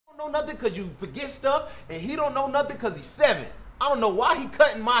know nothing because you forget stuff, and he don't know nothing because he's 7. I don't know why he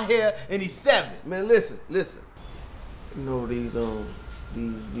cutting my hair and he's 7. Man, listen. You know these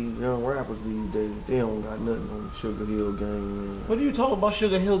young rappers these days, they don't got nothing on the Sugar Hill gang, man. What are you talking about,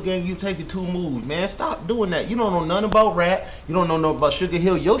 Sugar Hill gang? You taking 2 moves, man. Stop doing that. You don't know nothing about rap. You don't know nothing about Sugar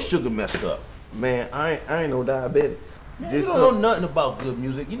Hill. Your sugar messed up. Man, I ain't no diabetic. Man, you don't know nothing about good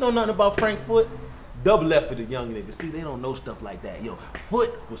music. You know nothing about Frank Foot? Double left for the young niggas. See, they don't know stuff like that. Yo,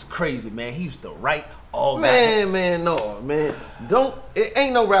 Foot was crazy, man. He used to write all night. Man, it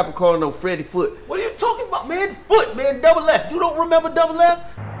ain't no rapper called no Freddie Foot. What are you talking about, man? Foot, man, double left. You don't remember double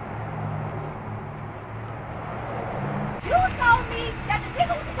left? You told me that the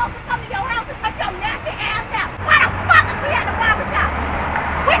nigga was supposed to come to your house and cut your nasty ass out. Why the fuck is we at the barbershop?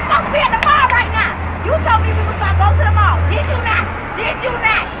 We supposed to be at the mall right now. You told me we was gonna go to the mall. Did you not? Did you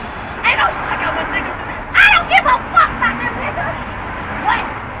not? Ain't no shit on them niggas. I don't give a fuck about them niggas. What?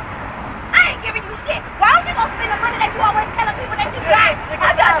 I ain't giving you shit. Why don't you go spend the money that you always telling people that you got? I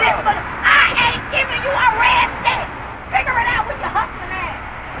got this money. I ain't giving you a red stick. Figure it out with your hustling ass.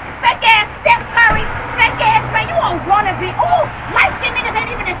 Fake ass Steph Curry. Fake ass Dre. You a wannabe. Ooh, light skinned niggas ain't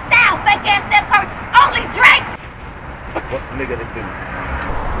even in style. Fake ass Steph Curry. Only Drake. What's the nigga to do?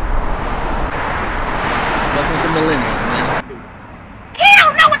 Welcome to Millennium, man. He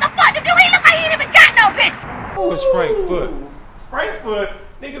don't know what the fuck to do. He look like he ain't even got no bitch. Who is Frank Foot? Frank Foot?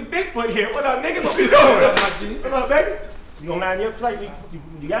 Nigga, Bigfoot here. What up, nigga? What you doing? What up, my G? What up, baby? You gonna line me up plate?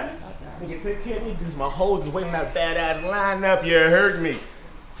 You got me? Nigga, take care of me. Because my hoes is waiting that badass line up. You heard me.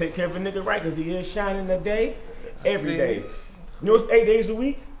 Take care of a nigga right, because he is shining a day, every day. You know it's 8 days a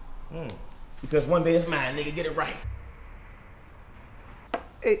week? Because one day it's mine, nigga. Get it right.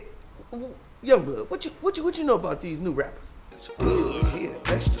 Hey, Youngblood, what you know about these new rappers? Here,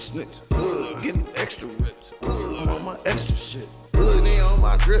 extra snitch. Getting extra rich. I'm on my extra shit. They on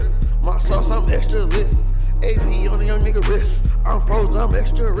my drip. My sauce, I'm extra lit. AP on the young nigga wrist. I'm frozen, I'm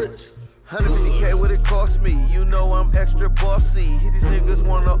extra rich. 150K what it cost me. You know I'm extra bossy. These niggas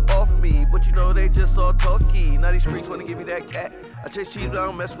wanna off me, but you know they just all talky. Now these freaks wanna give me that cat. I chase cheese, but I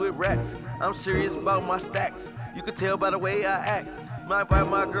don't mess with rats. I'm serious about my stacks. You can tell by the way I act. Might buy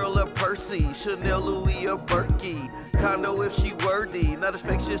my girl a Percy, Chanel, Louis, or Berkey. Condo if she worthy. Now this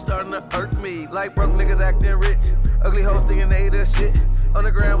fake shit starting to irk me. Like broke niggas acting rich. Ugly hoes thinking they the shit. On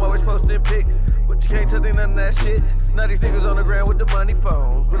the ground always posting pics, but you can't tell them none of that shit. Now these niggas on the ground with the money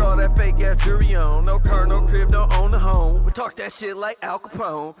phones, with all that fake ass jewelry on. No car, no crib, don't own a home. We talk that shit like Al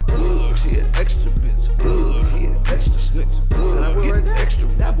Capone. She an extra bitch. He an extra snitch. I'm getting extra.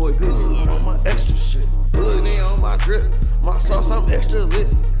 That boy good. I'm on my extra shit. They on my drip. My sauce, I'm extra lit.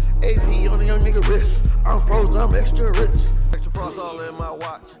 AP on the young nigga wrist. I'm frozen, I'm extra rich. Extra frost all in my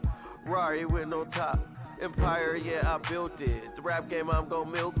watch. Rari with no top. Empire, yeah, I built it. The rap game, I'm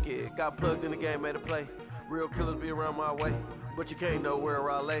gon' milk it. Got plugged in the game, made a play. Real killers be around my way, but you can't know where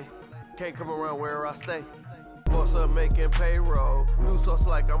I lay. Can't come around where I stay. Boss up making payroll. New sauce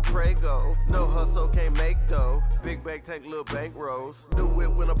like I'm Prego. No hustle, can't make dough. Big bag tank, little bank rolls. New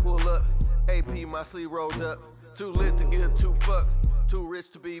whip when I pull up. AP, my sleeve rolled up. Too lit to give 2 fucks. Too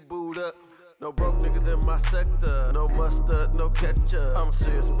rich to be booed up. No broke niggas in my sector. No mustard, no ketchup. I'm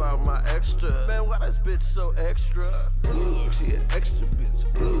serious about my extra. Man, why this bitch so extra? She an extra bitch.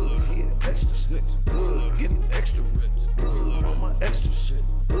 He an extra snitch. Getting extra rich. I'm on my extra shit.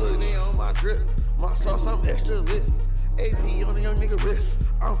 They on my drip. My sauce, I'm extra lit. AP on the young nigga wrist.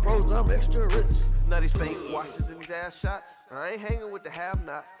 I'm frozen, I'm extra rich. Now these fake watches and these ass shots. I ain't hanging with the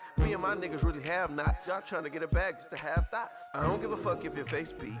have-nots. Me and my niggas really have nots. Y'all trying to get a bag just to have thoughts. I don't give a fuck if your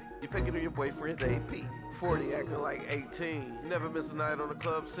face beat. You faking on your boyfriend's AP. 40 acting like 18. Never miss a night on the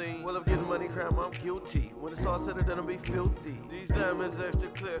club scene. Well, if getting money crime, I'm guilty. When it's all said and done, I'll be filthy. These diamonds extra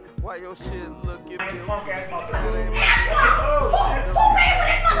clear. Why your shit looking guilty? Who paid for this motherfucking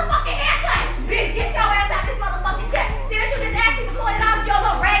haircut? Bitch, get your ass out this motherfucking check. See that you just asked me for $40 your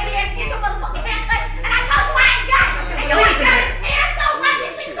little raggedy ass to get your motherfucking haircut? And I told you I ain't got it. And you ain't got it. And so what?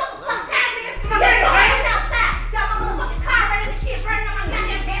 This shit goes to some time, nigga. Get your ass outside. Got my motherfucking car ready to shit, burning on my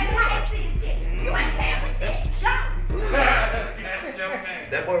goddamn gas and my head seeing shit. You ain't paying for shit. Go.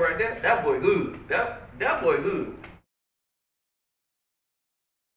 That boy right there, that boy good. That boy good.